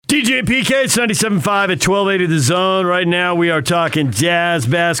DJ and PK, it's 97.5 at 1280 The Zone. Right now we are talking Jazz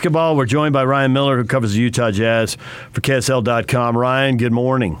basketball. We're joined by Ryan Miller, who covers the Utah Jazz for KSL.com. Ryan, good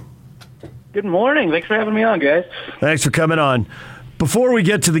morning. Good morning. Thanks for having me on, guys. Thanks for coming on. Before we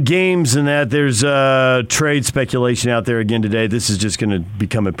get to the games and that, there's trade speculation out there again today. This is just going to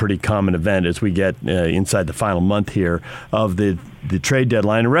become a pretty common event as we get inside the final month here of the trade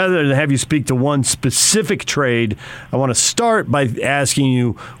deadline. And rather than have you speak to one specific trade, I want to start by asking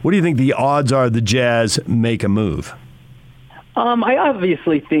you, what do you think the odds are the Jazz make a move? I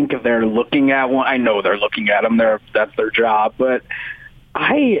obviously think if they're looking at one, I know they're looking at them. That's their job, but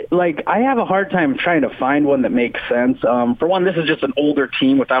I have a hard time trying to find one that makes sense. For one, this is just an older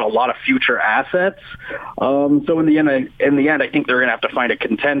team without a lot of future assets. So in the end, I think they're going to have to find a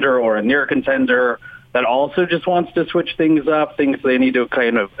contender or a near contender that also just wants to switch things up, things they need to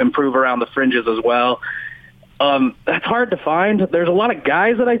kind of improve around the fringes as well. That's hard to find. There's a lot of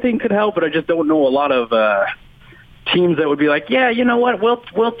guys that I think could help, but I just don't know a lot of teams that would be like, yeah, you know what,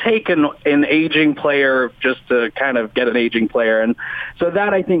 we'll take an aging player just to kind of get an aging player. And so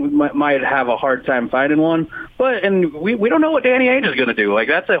that I think might have a hard time finding one. And we don't know what Danny Ainge is going to do. Like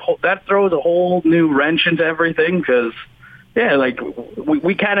that throws a whole new wrench into everything because, yeah, like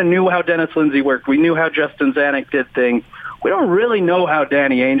we kind of knew how Dennis Lindsey worked. We knew how Justin Zanuck did things. We don't really know how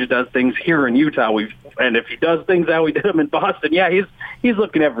Danny Ainge does things here in Utah. And if he does things how we did them in Boston, yeah, he's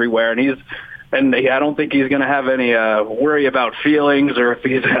looking everywhere, and I don't think he's going to have any worry about feelings or if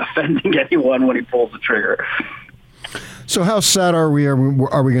he's offending anyone when he pulls the trigger. So how sad are we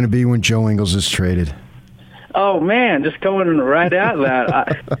going to be when Joe Ingles is traded? Oh, man, just going right at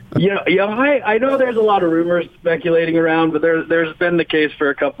that. I know there's a lot of rumors speculating around, but there's been the case for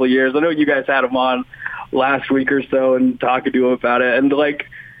a couple of years. I know you guys had him on last week or so and talking to him about it. And,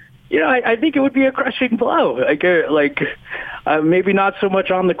 I think it would be a crushing blow. Maybe not so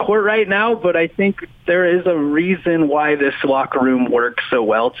much on the court right now, but I think there is a reason why this locker room works so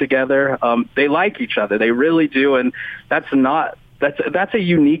well together. They like each other. They really do. And that's a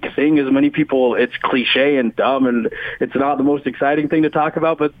unique thing. As many people, it's cliche and dumb, and it's not the most exciting thing to talk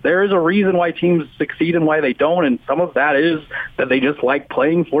about, but there is a reason why teams succeed and why they don't. And some of that is that they just like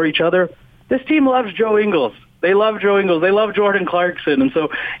playing for each other. This team loves Joe Ingles. They love Joe Ingles. They love Jordan Clarkson. And so,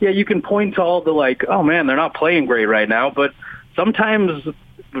 yeah, you can point to all the oh, man, they're not playing great right now. But sometimes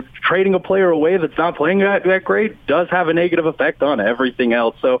trading a player away that's not playing that great does have a negative effect on everything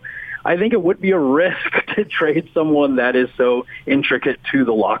else. So I think it would be a risk to trade someone that is so intricate to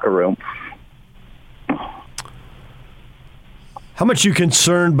the locker room. How much are you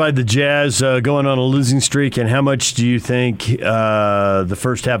concerned by the Jazz going on a losing streak, and how much do you think the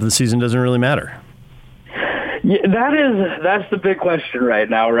first half of the season doesn't really matter? Yeah, that's the big question right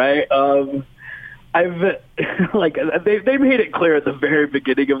now, right? They made it clear at the very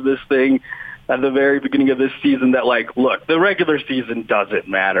beginning of this thing, at the very beginning of this season, that look, the regular season doesn't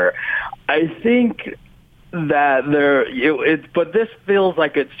matter. I think that but this feels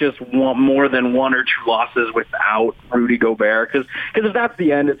like it's just more than one or two losses without Rudy Gobert. Because if that's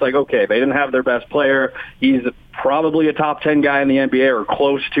the end, it's like, okay, they didn't have their best player. He's probably a top 10 guy in the NBA or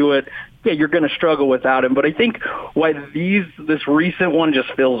close to it. Yeah, you're going to struggle without him. But I think why this recent one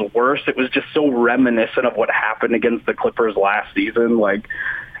just feels worse, it was just so reminiscent of what happened against the Clippers last season.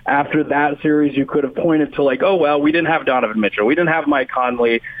 After that series, you could have pointed to oh, well, we didn't have Donovan Mitchell. We didn't have Mike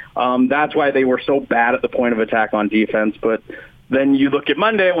Conley. That's why they were so bad at the point of attack on defense. But then you look at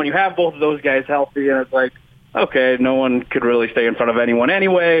Monday when you have both of those guys healthy, and it's okay, no one could really stay in front of anyone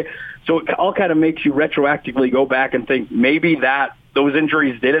anyway. So it all kind of makes you retroactively go back and think maybe those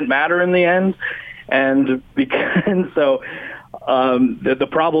injuries didn't matter in the end. And so the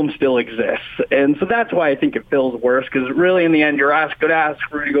problem still exists. And so that's why I think it feels worse, because really in the end, you're going to ask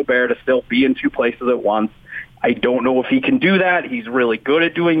Rudy Gobert to still be in two places at once. I don't know if he can do that. He's really good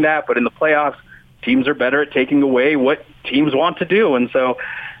at doing that. But in the playoffs, teams are better at taking away what teams want to do. And so,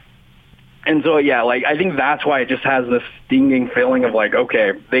 yeah, I think that's why it just has this stinging feeling of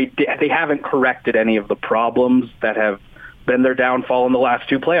okay, they haven't corrected any of the problems that have been their downfall in the last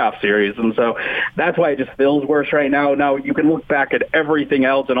two playoff series. And so that's why it just feels worse right now. Now, you can look back at everything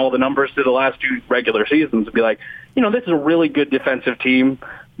else and all the numbers to the last two regular seasons and be this is a really good defensive team.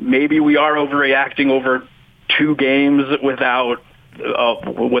 Maybe we are overreacting over two games with a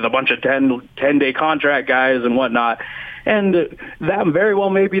bunch of 10-day contract guys and whatnot. And that very well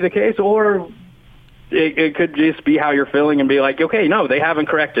may be the case, or it could just be how you're feeling and be okay, no, they haven't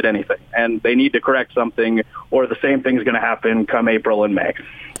corrected anything, and they need to correct something, or the same thing's going to happen come April and May.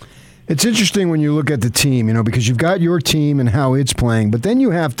 It's interesting when you look at the team, because you've got your team and how it's playing, but then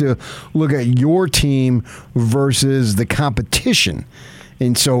you have to look at your team versus the competition.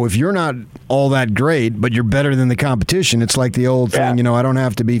 And so if you're not all that great, but you're better than the competition, it's like the old thing, I don't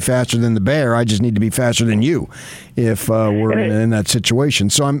have to be faster than the bear. I just need to be faster than you if we're in that situation.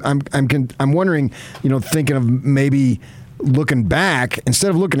 So I'm wondering, thinking of maybe looking back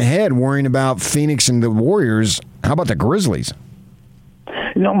instead of looking ahead, worrying about Phoenix and the Warriors. How about the Grizzlies?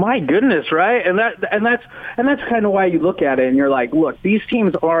 My goodness, right? And that's kind of why you look at it and you're like, look, these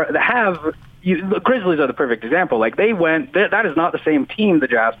teams the Grizzlies are the perfect example. Like that is not the same team the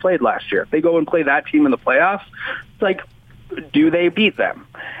Jazz played last year. If they go and play that team in the playoffs, it's like, do they beat them?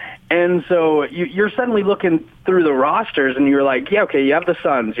 And so you're suddenly looking through the rosters and you're like, yeah, okay, you have the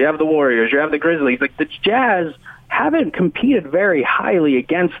Suns, you have the Warriors, you have the Grizzlies. Like the Jazz haven't competed very highly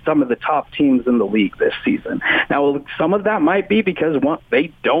against some of the top teams in the league this season. Now, some of that might be because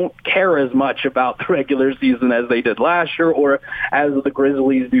they don't care as much about the regular season as they did last year or as the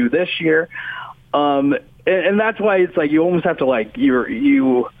Grizzlies do this year. And that's why it's like you almost have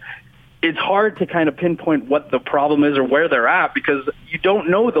to it's hard to kind of pinpoint what the problem is or where they're at because you don't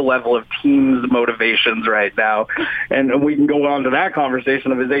know the level of teams' motivations right now. And we can go on to that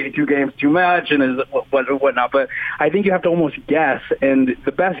conversation of is 82 games too much and is whatnot. But I think you have to almost guess. And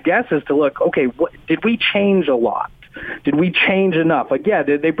the best guess is to look, okay, did we change a lot? Did we change enough? Like, yeah,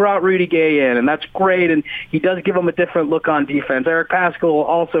 they brought Rudy Gay in, and that's great, and he does give them a different look on defense. Eric Paschall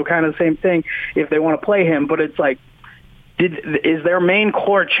also kind of the same thing if they want to play him. But it's like, is their main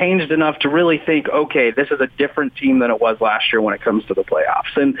core changed enough to really think, okay, this is a different team than it was last year when it comes to the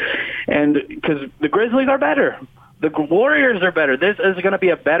playoffs? And because the Grizzlies are better. The Warriors are better. This is going to be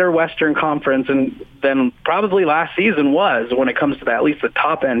a better Western Conference than probably last season was when it comes to at least the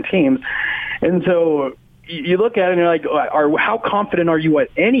top-end teams. And so you look at it and you're like, how confident are you at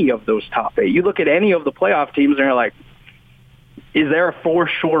any of those top 8? You look at any of the playoff teams and you're like, is there a for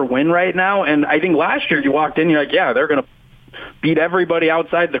sure win right now? And I think last year you walked in, you're like, yeah, they're going to beat everybody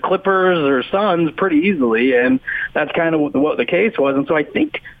outside the Clippers or Suns pretty easily, and that's kind of what the case was. And so I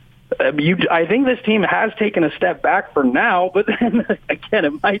think this team has taken a step back for now, but then again,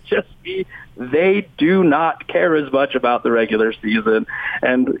 it might just be they do not care as much about the regular season.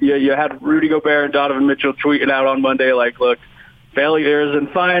 And you had Rudy Gobert and Donovan Mitchell tweeting out on Monday, like, look, failures in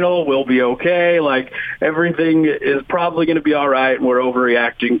final, we'll be okay. Like, everything is probably going to be all right, and we're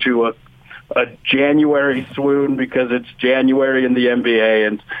overreacting to a January swoon because it's January in the NBA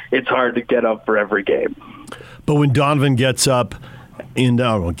and it's hard to get up for every game. But when Donovan gets up in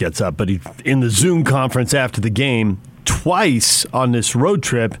the Zoom conference after the game twice on this road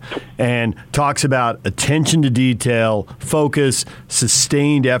trip and talks about attention to detail, focus,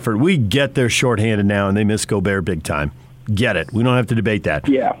 sustained effort. We get they're shorthanded now and they miss Gobert big time. Get it. We don't have to debate that.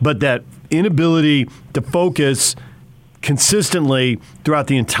 Yeah. But that inability to focus consistently throughout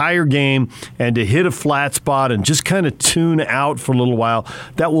the entire game and to hit a flat spot and just kind of tune out for a little while,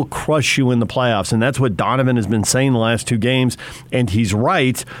 that will crush you in the playoffs. And that's what Donovan has been saying the last 2 games, and he's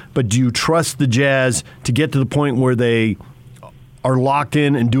right. But do you trust the Jazz to get to the point where they are locked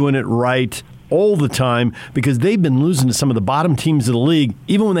in and doing it right all the time? Because they've been losing to some of the bottom teams of the league,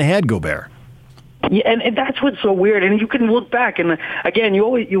 even when they had Gobert. Yeah, and that's what's so weird. And you can look back, and again,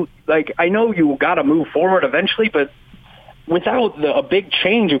 I know you got to move forward eventually, but without a big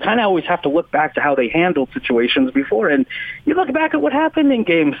change, you kind of always have to look back to how they handled situations before. And you look back at what happened in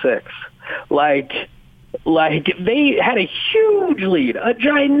Game 6. Like they had a huge lead, a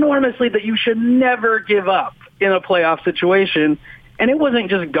ginormous lead that you should never give up in a playoff situation. And it wasn't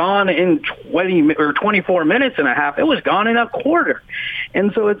just gone in 20 or 24 minutes and a half. It was gone in a quarter.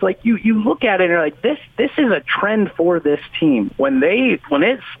 And so it's like you look at it and you're like, this is a trend for this team. When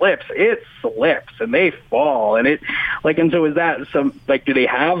it slips and they fall. And so is that do they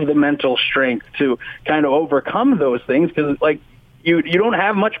have the mental strength to kind of overcome those things? Because you don't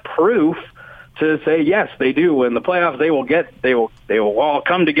have much proof to say, yes, they do. In the playoffs, they will all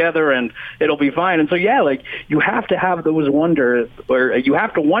come together and it'll be fine. And so, yeah, you have to have those wonders, or you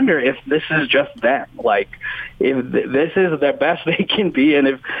have to wonder if this is just them. Like, if this is the best they can be, and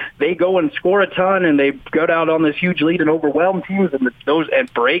if they go and score a ton and they go down on this huge lead and overwhelm teams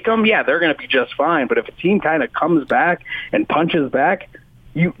and break them, yeah, they're going to be just fine. But if a team kind of comes back and punches back,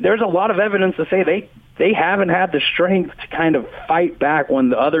 there's a lot of evidence to say they haven't had the strength to kind of fight back when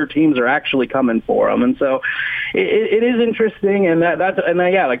the other teams are actually coming for them. And so it is interesting. And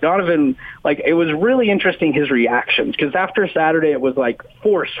Donovan, it was really interesting, his reactions, because after Saturday, it was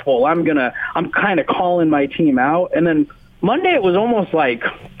forceful. I'm kind of calling my team out. And then Monday, it was almost like,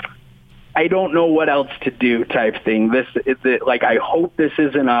 I don't know what else to do type thing. I hope this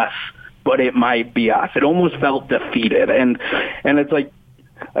isn't us, but it might be us. It almost felt defeated. And it's like,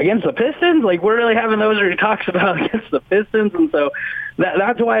 against the Pistons? Like, we're really having those talks about against the Pistons, and so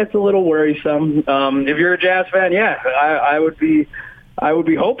that's why it's a little worrisome. If you're a Jazz fan, I would be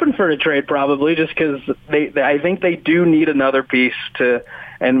hoping for a trade probably, just because I think they do need another piece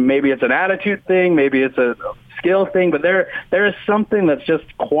and maybe it's an attitude thing, maybe it's a skill thing, but there is something that's just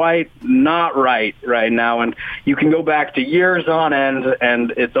quite not right now, and you can go back to years on end,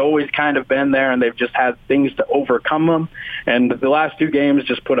 and it's always kind of been there, and they've just had things to overcome them, and the last 2 games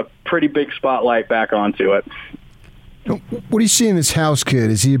just put a pretty big spotlight back onto it. What do you see in this House kid?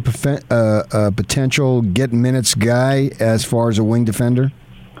 Is he a potential get minutes guy as far as a wing defender?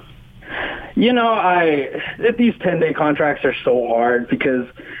 These 10-day contracts are so hard because,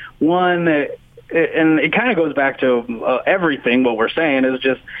 one, and it kind of goes back to everything what we're saying is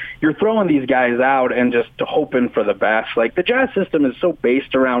just you're throwing these guys out and just hoping for the best. Like, the Jazz system is so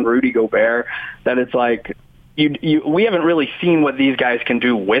based around Rudy Gobert that it's like we haven't really seen what these guys can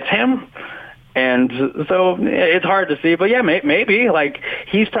do with him. And so it's hard to see, but yeah, maybe like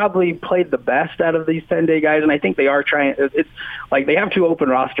he's probably played the best out of these 10-day guys, and I think they are trying. It's like they have 2 open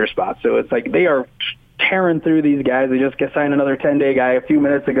roster spots, so it's like they are tearing through these guys. They just signed another 10-day guy a few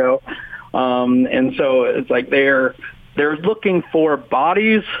minutes ago, and so it's like they're looking for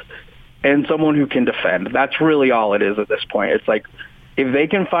bodies and someone who can defend. That's really all it is at this point. It's like if they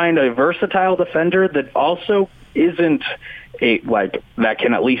can find a versatile defender that also isn't that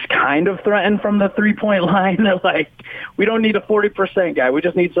can at least kind of threaten from the 3-point line. Like, we don't need a 40% guy. We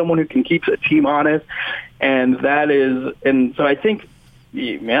just need someone who can keep the team honest. And so I think, I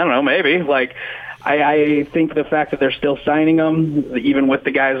don't know, maybe like, I think the fact that they're still signing them, even with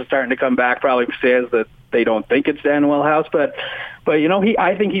the guys starting to come back, probably says that they don't think it's Danuel House, but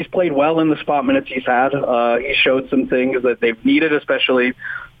I think he's played well in the spot minutes he's had. He showed some things that they've needed, especially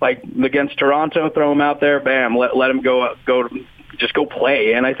like against Toronto. Throw him out there, bam, let him go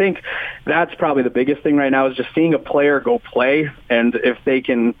play. And I think that's probably the biggest thing right now is just seeing a player go play. And if they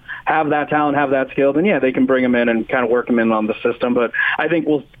can have that talent, have that skill, then they can bring him in and kind of work him in on the system. But I think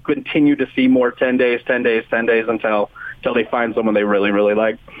we'll continue to see more 10 days until they find someone they really, really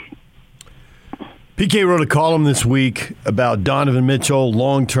like. PK wrote a column this week about Donovan Mitchell,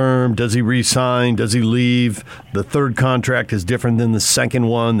 long-term. Does he re-sign? Does he leave? The third contract is different than the second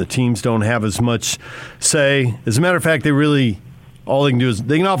one. The teams don't have as much say. As a matter of fact, all they can do is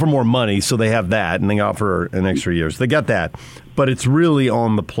they can offer more money, so they have that, and they offer an extra year. So they got that. But it's really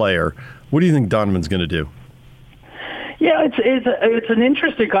on the player. What do you think Donovan's going to do? Yeah, it's an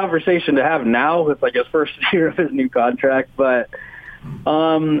interesting conversation to have now with like his first year of his new contract, but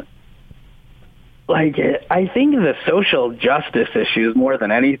I think the social justice issues more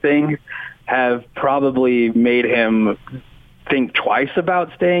than anything have probably made him think twice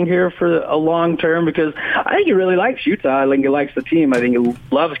about staying here for a long term, because I think he really likes Utah. I think he likes the team. I think he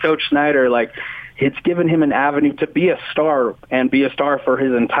loves Coach Snyder. Like, it's given him an avenue to be a star and be a star for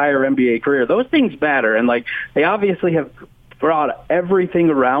his entire NBA career. Those things matter. And like, they obviously have brought everything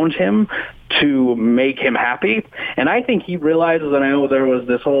around him to make him happy. And I think he realizes, and I know there was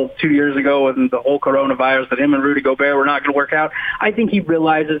this whole 2 years ago and the whole coronavirus that him and Rudy Gobert were not going to work out. I think he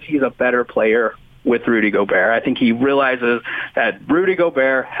realizes he's a better player with Rudy Gobert. I think he realizes that Rudy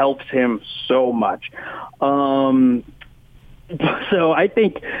Gobert helps him so much. So I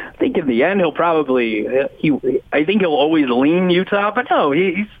think in the end he'll probably I think he'll always lean Utah, but no,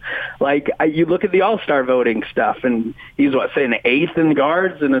 he's like, you look at the All-Star voting stuff, and he's saying 8th in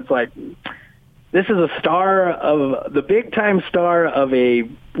guards, and it's like, this is a the big time star of a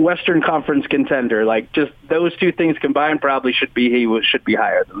Western Conference contender. Like, just those two things combined probably should be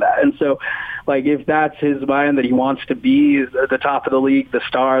higher than that. And so, like, if that's his mind that he wants to be the top of the league, the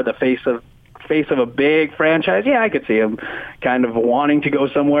star, the face of a big franchise, I could see him kind of wanting to go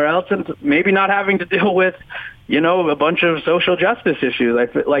somewhere else and maybe not having to deal with, a bunch of social justice issues. I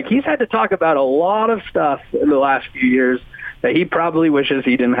feel like he's had to talk about a lot of stuff in the last few years that he probably wishes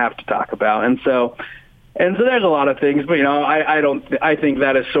he didn't have to talk about. And so there's a lot of things, but I think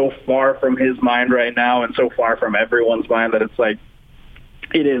that is so far from his mind right now and so far from everyone's mind that it's like,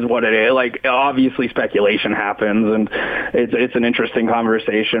 it is what it is. Like, obviously speculation happens, and it's an interesting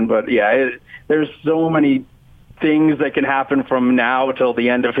conversation, but there's so many things that can happen from now till the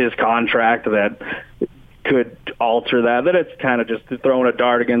end of his contract that could alter that it's kind of just throwing a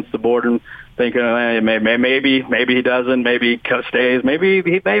dart against the board and thinking, maybe he doesn't, maybe he stays, maybe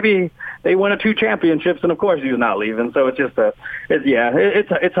they win 2 championships, and of course he's not leaving. So it's just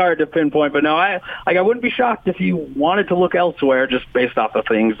it's hard to pinpoint. But no, I wouldn't be shocked if he wanted to look elsewhere just based off the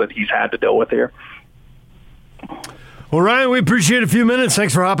things that he's had to deal with here. Well, Ryan, we appreciate a few minutes.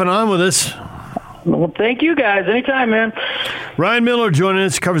 Thanks for hopping on with us. Well, thank you guys. Anytime, man. Ryan Miller joining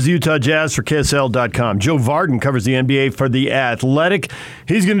us, covers the Utah Jazz for KSL.com. Joe Varden covers the NBA for The Athletic.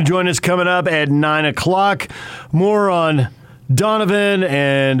 He's going to join us coming up at 9 o'clock. More on Donovan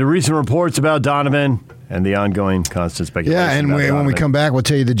and the recent reports about Donovan and the ongoing constant speculation. Yeah, and when we come back, we'll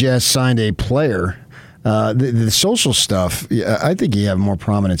tell you the Jazz signed a player. The social stuff, I think you have more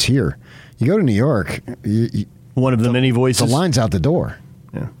prominence here. You go to New York, one of the many voices. The line's out the door.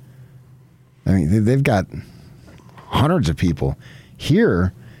 Yeah. I mean, they've got hundreds of people.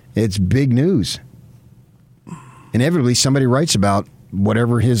 Here, it's big news. Inevitably, somebody writes about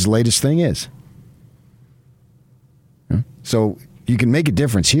whatever his latest thing is. So you can make a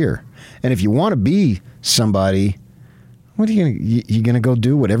difference here. And if you want to be somebody, what are you gonna go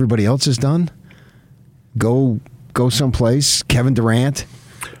do what everybody else has done? Go someplace. Kevin Durant,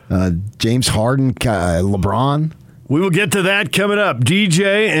 James Harden, LeBron. We will get to that coming up.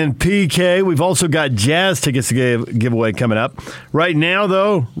 DJ and PK. We've also got Jazz tickets to give away coming up. Right now,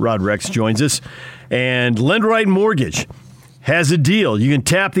 though, Rod Rex joins us. And LendRight Mortgage has a deal. You can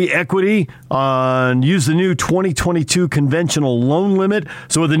tap the equity use the new 2022 conventional loan limit.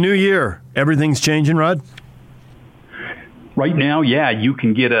 So with the new year, everything's changing, Rod? Right now, yeah, you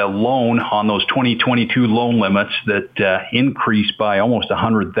can get a loan on those 2022 loan limits that increased by almost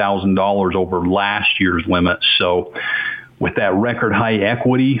 $100,000 over last year's limits. So with that record high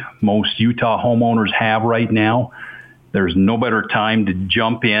equity most Utah homeowners have right now, there's no better time to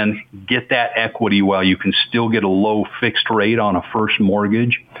jump in, get that equity while you can still get a low fixed rate on a first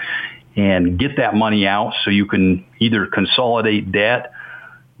mortgage and get that money out so you can either consolidate debt,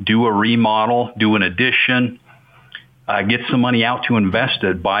 do a remodel, do an addition, get some money out to invest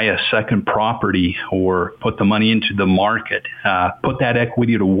it, buy a second property, or put the money into the market. Put that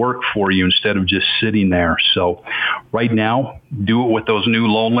equity to work for you instead of just sitting there. So right now, do it with those new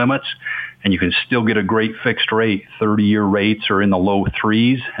loan limits, and you can still get a great fixed rate. 30-year rates are in the low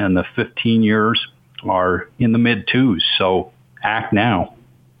 3s, and the 15 years are in the mid 2s. So act now.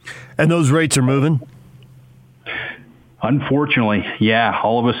 And those rates are moving? Unfortunately, yeah.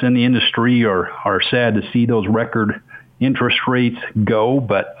 All of us in the industry are sad to see those record interest rates go,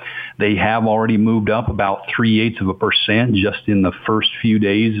 but they have already moved up about 0.3% just in the first few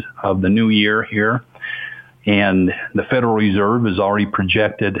days of the new year here. And the Federal Reserve is already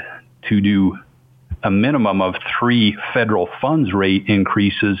projected to do a minimum of 3 federal funds rate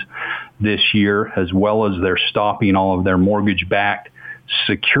increases this year, as well as they're stopping all of their mortgage-backed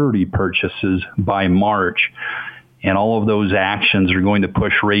security purchases by March. And all of those actions are going to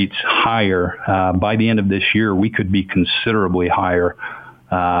push rates higher. By the end of this year, we could be considerably higher,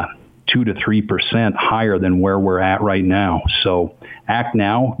 2 to 3% higher than where we're at right now. So act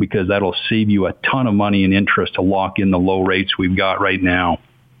now, because that'll save you a ton of money in interest to lock in the low rates we've got right now.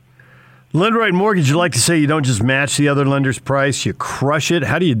 LendRight Mortgage, you like to say you don't just match the other lender's price, you crush it.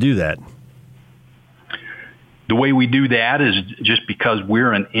 How do you do that? The way we do that is just because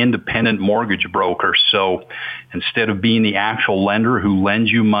we're an independent mortgage broker. So instead of being the actual lender who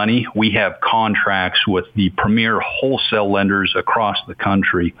lends you money, we have contracts with the premier wholesale lenders across the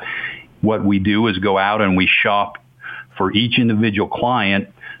country. What we do is go out and we shop for each individual client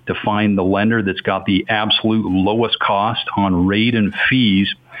to find the lender that's got the absolute lowest cost on rate and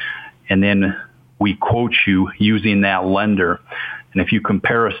fees, and then we quote you using that lender. And if you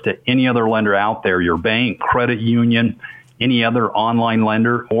compare us to any other lender out there, your bank, credit union, any other online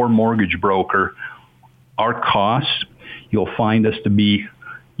lender or mortgage broker, our costs, you'll find us to be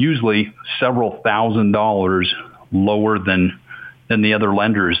usually several $1,000s lower than the other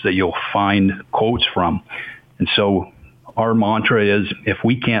lenders that you'll find quotes from. And so our mantra is, if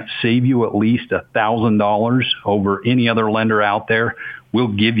we can't save you at least $1,000 over any other lender out there, we'll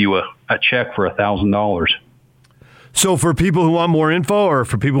give you a check for $1,000. So for people who want more info, or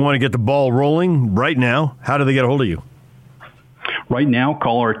for people who want to get the ball rolling right now, how do they get a hold of you? Right now,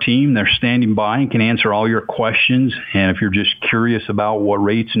 call our team. They're standing by and can answer all your questions. And if you're just curious about what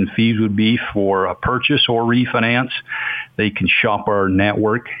rates and fees would be for a purchase or refinance, they can shop our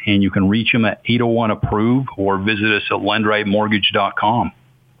network, and you can reach them at 801-APPROVE or visit us at lendrightmortgage.com.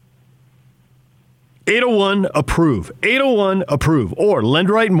 801-APPROVE, 801-APPROVE, or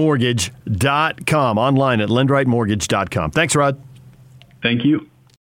lendrightmortgage.com, online at lendrightmortgage.com. Thanks, Rod. Thank you.